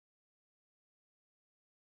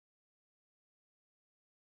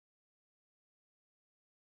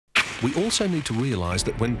We also need to realise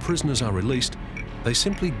that when prisoners are released, they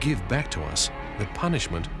simply give back to us the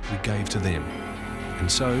punishment we gave to them.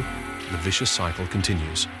 And so, the vicious cycle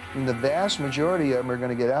continues. And the vast majority of them are going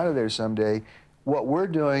to get out of there someday. What we're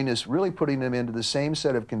doing is really putting them into the same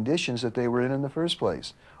set of conditions that they were in the first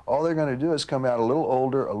place. All they're going to do is come out a little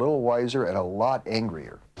older, a little wiser, and a lot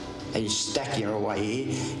angrier. You stack your away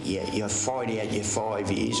here, you fight out your 5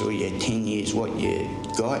 years or your 10 years what you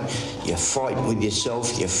got, you fight with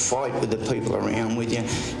yourself, you fight with the people around with you,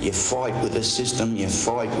 you fight with the system, you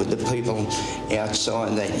fight with the people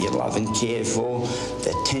outside that you love and care for,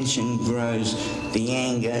 the tension grows, the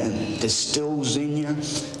anger distills in you,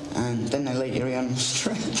 and then they let you out on the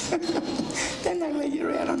street. Then they let you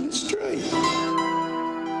out on the street.